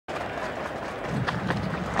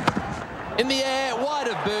In the air, wide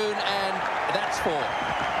of Boon, and that's 4.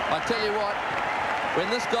 I tell you what, when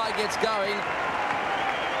this guy gets going,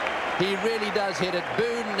 he really does hit it.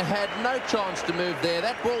 Boon had no chance to move there.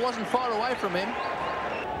 That ball wasn't far away from him.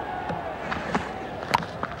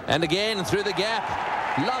 And again, through the gap.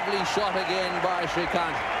 Lovely shot again by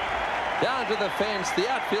Srikkanth. Down to the fence. The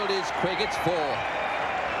outfield is quick. It's 4.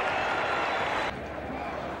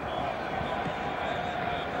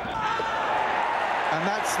 And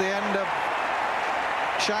that's the end of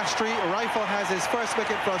Shastri. Rifle has his first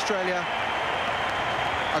wicket for Australia.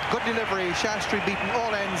 A good delivery. Shastri beaten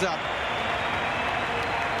all ends up.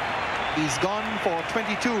 He's gone for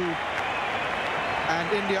 22.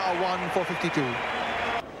 And India are 1 for 52.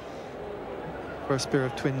 First pair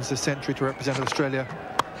of twins this century to represent Australia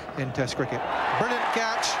in Test cricket. Brilliant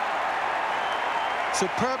catch.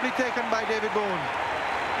 Superbly taken by David Boon.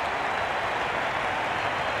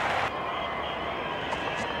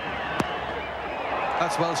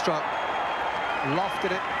 That's well struck.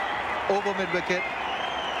 Lofted it over mid-wicket.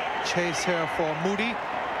 Chase here for Moody.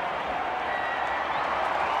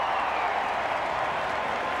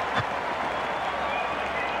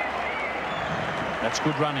 That's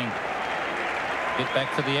good running. Get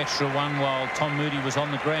back for the extra one while Tom Moody was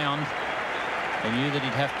on the ground. They knew that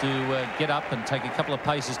he'd have to get up and take a couple of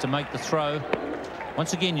paces to make the throw.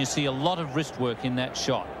 Once again, you see a lot of wrist work in that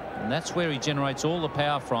shot, and that's where he generates all the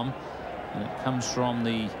power from, and it comes from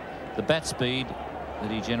the bat speed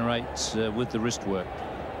that he generates with the wrist work.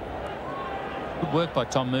 Good work by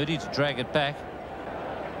Tom Moody to drag it back.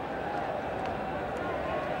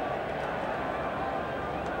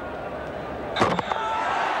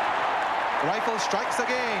 Rifle strikes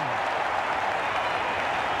again.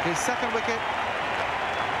 His second wicket.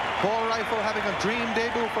 Paul Rifle having a dream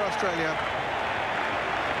debut for Australia.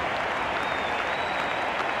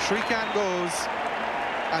 Srikkanth goes,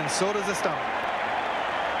 and so does the stump.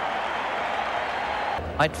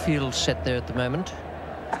 Outfield set there at the moment.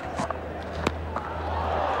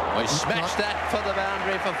 We smashed that for the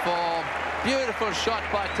boundary for 4. Beautiful shot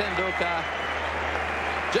by Tendulkar.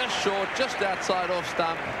 Just short, just outside off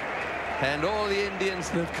stump. And all the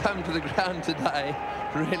Indians that have come to the ground today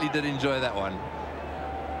really did enjoy that one.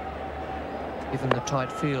 Even the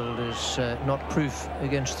tight field is not proof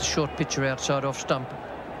against the short pitcher outside off stump.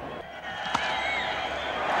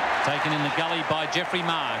 Taken in the gully by Jeffrey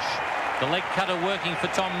Marsh. The leg cutter working for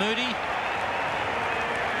Tom Moody.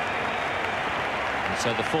 And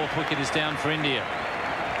so the 4th wicket is down for India.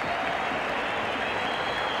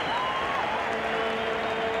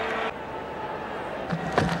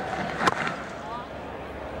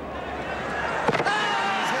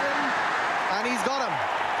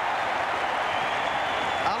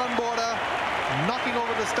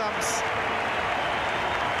 Stumps,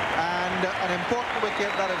 and an important wicket,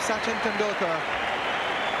 that of Sachin Tendulkar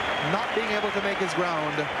not being able to make his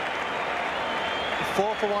ground.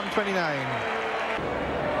 4 for 129.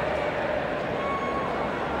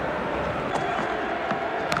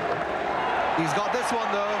 He's got this one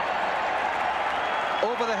though,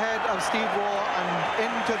 over the head of Steve Waugh and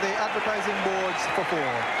into the advertising boards for 4.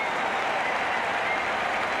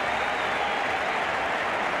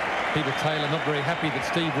 Peter Taylor not very happy that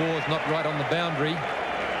Steve Waugh's not right on the boundary.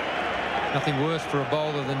 Nothing worse for a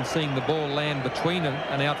bowler than seeing the ball land between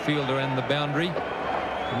an outfielder and the boundary.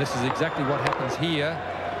 And this is exactly what happens here.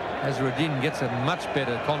 Azharuddin gets a much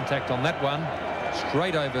better contact on that one.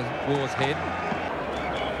 Straight over Waugh's head.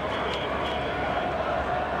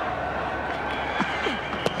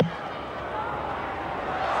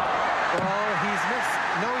 Oh, he's missed.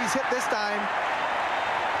 No, he's hit this time.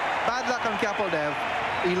 Bad luck on Kapil Dev.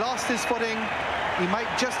 He lost his footing. He might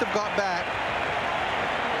just have got back.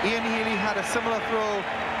 Ian Healy had a similar throw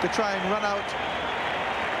to try and run out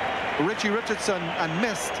Richie Richardson and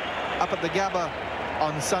missed up at the Gabba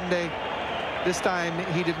on Sunday. This time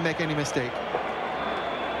he didn't make any mistake.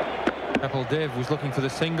 Kapil Dev was looking for the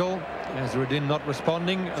single. Azharuddin not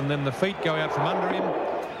responding, and then the feet go out from under him.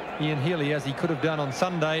 Ian Healy, as he could have done on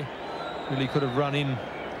Sunday, really could have run in,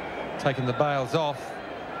 taken the bails off.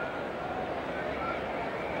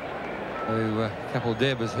 So Kapil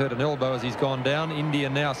Dev has hurt an elbow as he's gone down. India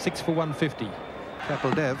now 6 for 150.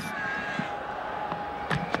 Kapil Dev.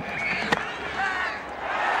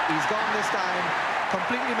 He's gone this time.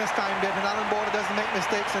 Completely mistimed it, and Alan Border doesn't make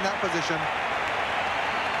mistakes in that position.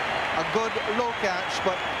 A good low catch,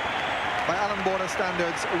 but by Alan Border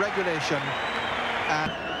standards, regulation. And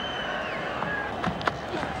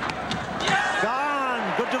gone.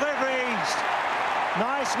 Good deliveries.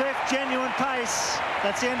 Nice lift, genuine pace.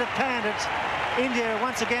 That's the end of Pandit. India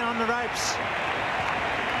once again on the ropes.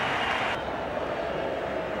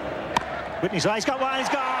 Whitney's he's got one, he's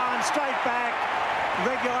gone straight back.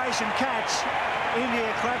 Regulation catch.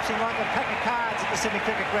 India collapsing like a pack of cards at the Sydney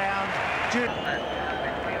Cricket Ground.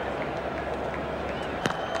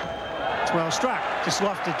 It's well struck, just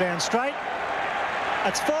lofted down straight.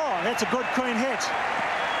 That's 4, that's a good clean hit.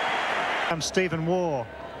 Stephen Waugh.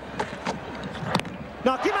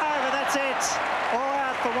 Knocked him over, that's it. All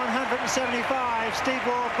out for 175. Steve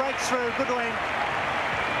Waugh breaks through, Goodwin.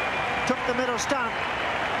 Took the middle stump.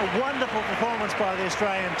 A wonderful performance by the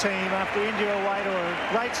Australian team after India away to a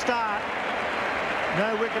great start.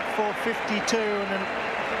 No wicket for 52, and then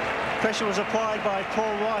pressure was applied by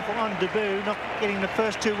Paul Rifle on debut, not getting the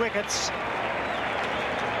first 2 wickets.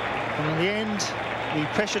 And in the end, the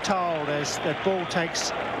pressure told as that ball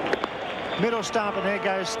takes middle stump, and there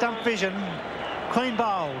goes stump vision. Clean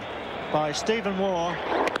bowled by Stephen Waugh.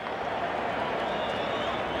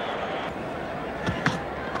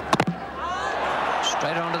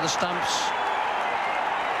 Straight onto the stumps.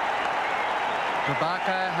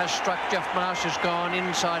 Prabhakar has struck. Jeff Marsh has gone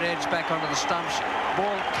inside edge back onto the stumps.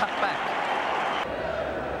 Ball cut back.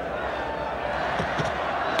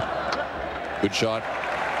 Good shot.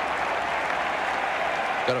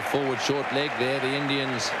 Got a forward short leg there. The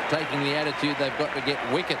Indians taking the attitude they've got to get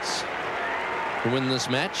wickets to win this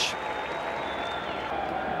match.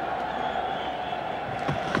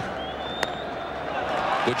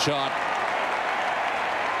 Good shot.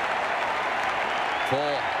 4.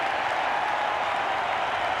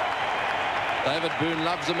 David Boon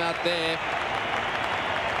loves him out there.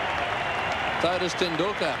 So does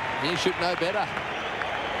Tendulkar. He should know better.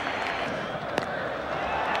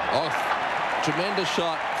 Oh, tremendous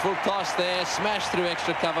shot. Full toss there. Smash through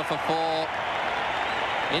extra cover for 4.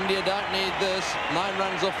 India don't need this. 9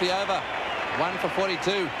 runs off the over. 1 for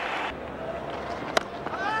 42.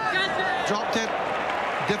 Dropped it.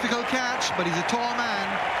 Difficult catch, but he's a tall man.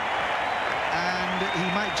 And he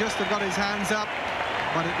might just have got his hands up,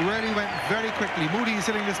 but it really went very quickly. Moody is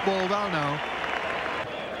hitting this ball well now.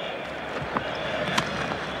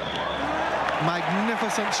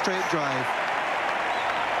 Magnificent straight drive.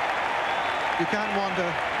 You can't want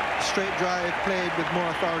a straight drive played with more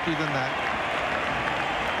authority than that.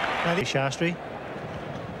 Shastri.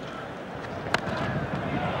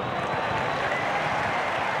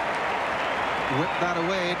 Whip that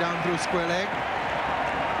away down through square leg.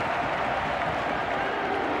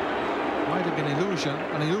 Might have been an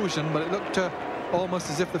illusion, but it looked almost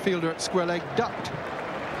as if the fielder at square leg ducked.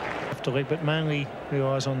 After leg, but mainly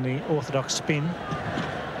relies on the orthodox spin.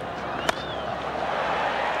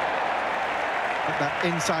 That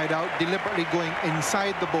inside out, deliberately going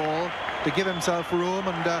inside the ball to give himself room,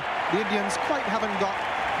 and the Indians quite haven't got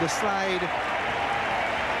the slide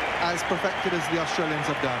as perfected as the Australians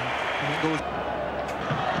have done. And it goes.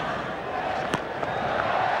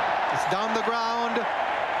 It's down the ground,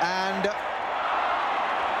 and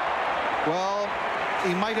well,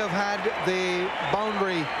 he might have had the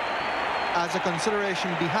boundary as a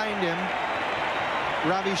consideration behind him.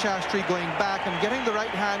 Ravi Shastri going back and getting the right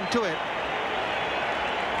hand to it,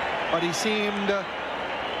 but he seemed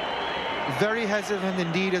very hesitant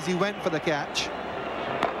indeed as he went for the catch.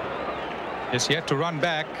 Yes, he had to run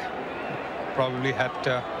back. Probably had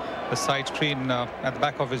the side screen at the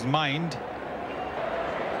back of his mind.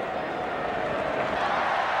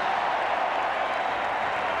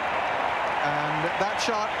 And that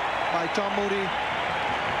shot by Tom Moody,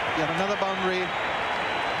 yet another boundary,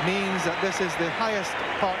 means that this is the highest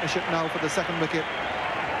partnership now for the second wicket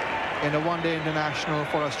in a one-day international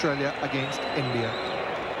for Australia against India.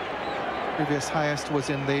 Previous highest was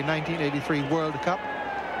in the 1983 World Cup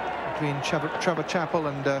between Trevor Chappell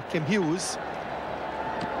and Kim Hughes,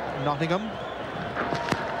 Nottingham.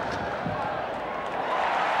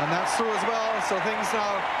 And that's through as well, so things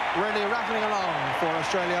now really rattling along for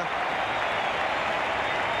Australia.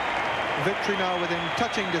 Victory now within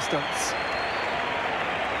touching distance.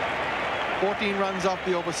 14 runs off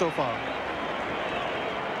the over so far.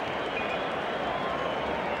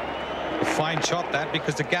 A fine shot that,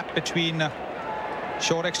 because the gap between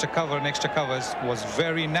short extra cover and extra covers was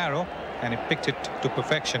very narrow, and he picked it to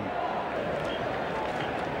perfection.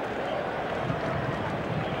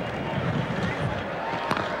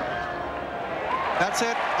 That's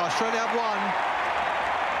it. Australia have won.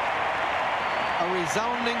 A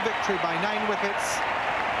resounding victory by 9 wickets.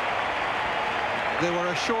 They were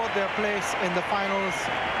assured their place in the finals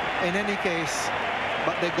in any case,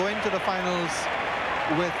 but they go into the finals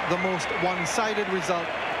with the most one-sided result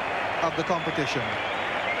of the competition.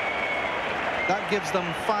 That gives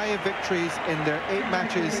them 5 victories in their 8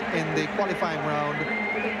 matches in the qualifying round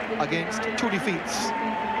against 2 defeats,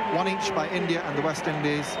 1 each by India and the West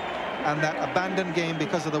Indies, and that abandoned game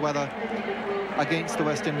because of the weather against the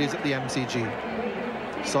West Indies at the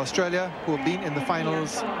MCG. So Australia, who have been in the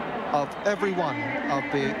finals of every one of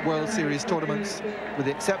the World Series tournaments, with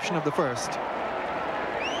the exception of the first,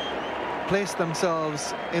 placed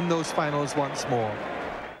themselves in those finals once more.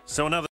 So another